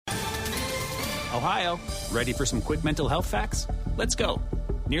Ohio, ready for some quick mental health facts? Let's go.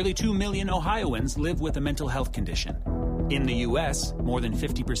 Nearly 2 million Ohioans live with a mental health condition. In the U.S., more than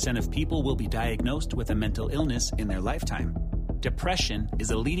 50% of people will be diagnosed with a mental illness in their lifetime. Depression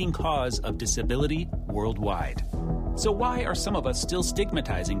is a leading cause of disability worldwide. So why are some of us still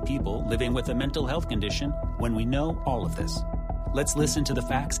stigmatizing people living with a mental health condition when we know all of this? Let's listen to the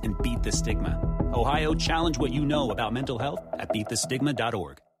facts and beat the stigma. Ohio, challenge what you know about mental health at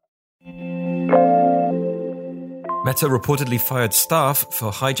beatthestigma.org. Meta reportedly fired staff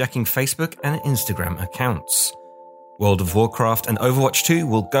for hijacking Facebook and Instagram accounts. World of Warcraft and Overwatch 2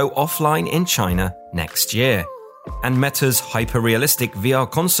 will go offline in China next year. And Meta's hyper-realistic VR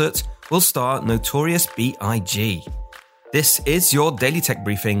concert will star Notorious B.I.G. This is your Daily Tech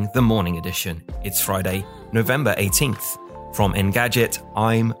Briefing, the morning edition. It's Friday, November 18th. From Engadget,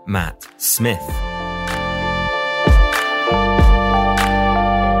 I'm Matt Smith.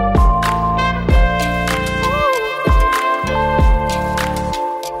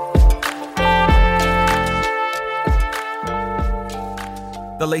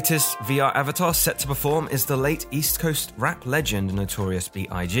 The latest VR avatar set to perform is the late East Coast rap legend Notorious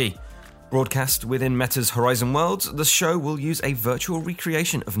B.I.G. Broadcast within Meta's Horizon Worlds, the show will use a virtual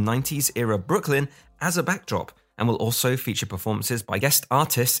recreation of 90s-era Brooklyn as a backdrop and will also feature performances by guest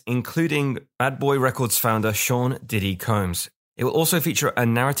artists, including Bad Boy Records founder Sean Diddy Combs. It will also feature a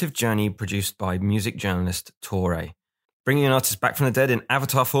narrative journey produced by music journalist Torre. Bringing an artist back from the dead in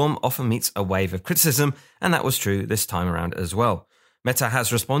avatar form often meets a wave of criticism, and that was true this time around as well. Meta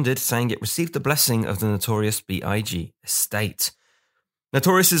has responded, saying it received the blessing of the Notorious B.I.G. estate.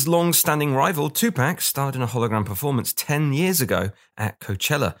 Notorious's long-standing rival, Tupac, starred in a hologram performance 10 years ago at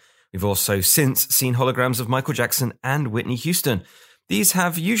Coachella. We've also since seen holograms of Michael Jackson and Whitney Houston. These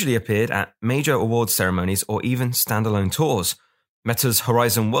have usually appeared at major awards ceremonies or even standalone tours. Meta's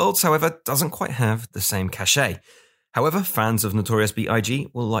Horizon Worlds, however, doesn't quite have the same cachet. However, fans of Notorious B.I.G.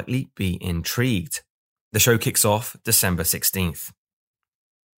 will likely be intrigued. The show kicks off December 16th.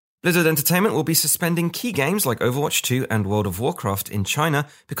 Blizzard Entertainment will be suspending key games like Overwatch 2 and World of Warcraft in China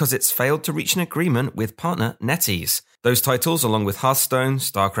because it's failed to reach an agreement with partner NetEase. Those titles, along with Hearthstone,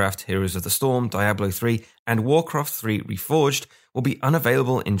 StarCraft, Heroes of the Storm, Diablo 3, and Warcraft 3 Reforged, will be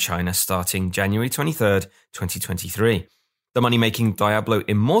unavailable in China starting January 23rd, 2023. The money-making Diablo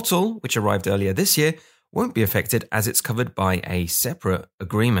Immortal, which arrived earlier this year, won't be affected as it's covered by a separate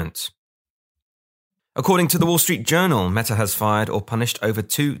agreement. According to the Wall Street Journal, Meta has fired or punished over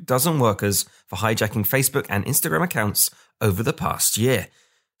 24 workers for hijacking Facebook and Instagram accounts over the past year.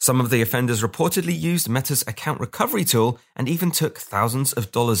 Some of the offenders reportedly used Meta's account recovery tool and even took thousands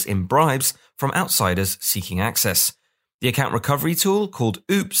of dollars in bribes from outsiders seeking access. The account recovery tool, called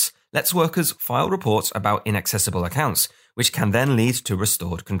Oops, lets workers file reports about inaccessible accounts, which can then lead to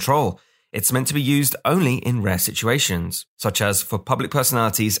restored control. It's meant to be used only in rare situations, such as for public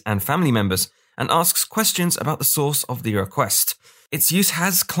personalities and family members, and asks questions about the source of the request. Its use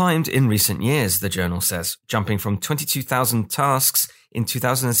has climbed in recent years, the journal says, jumping from 22,000 tasks in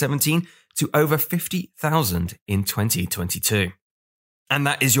 2017 to over 50,000 in 2022. And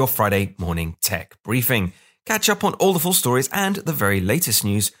that is your Friday morning tech briefing. Catch up on all the full stories and the very latest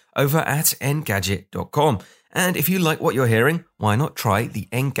news over at Engadget.com. And if you like what you're hearing, why not try the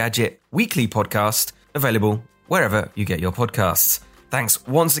Engadget Weekly podcast, available wherever you get your podcasts. Thanks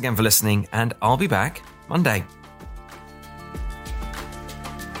once again for listening, and I'll be back Monday.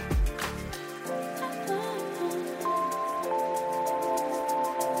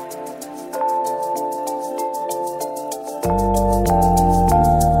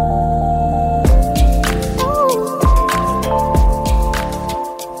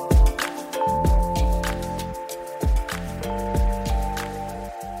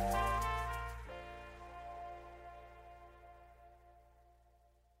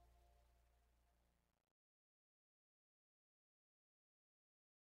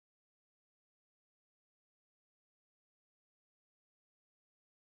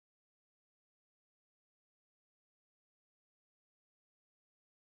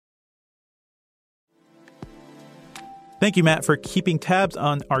 Thank you, Matt, for keeping tabs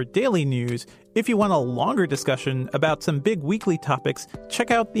on our daily news. If you want a longer discussion about some big weekly topics, check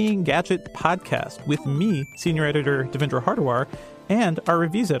out the Engadget podcast with me, Senior Editor Devendra Hardawar, and our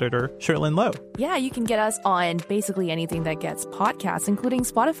reviews editor, Sherlyn Lowe. Yeah, you can get us on basically anything that gets podcasts, including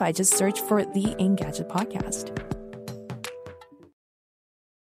Spotify. Just search for the Engadget podcast.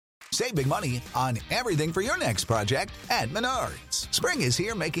 Save big money on everything for your next project at Menards. Spring is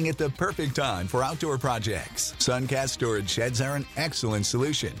here, making it the perfect time for outdoor projects. Suncast storage sheds are an excellent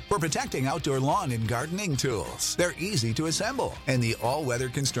solution for protecting outdoor lawn and gardening tools. They're easy to assemble, and the all-weather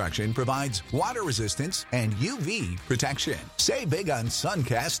construction provides water resistance and UV protection. Save big on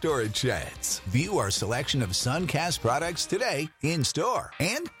Suncast storage sheds. View our selection of Suncast products today in store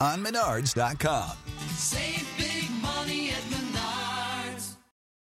and on Menards.com. Save big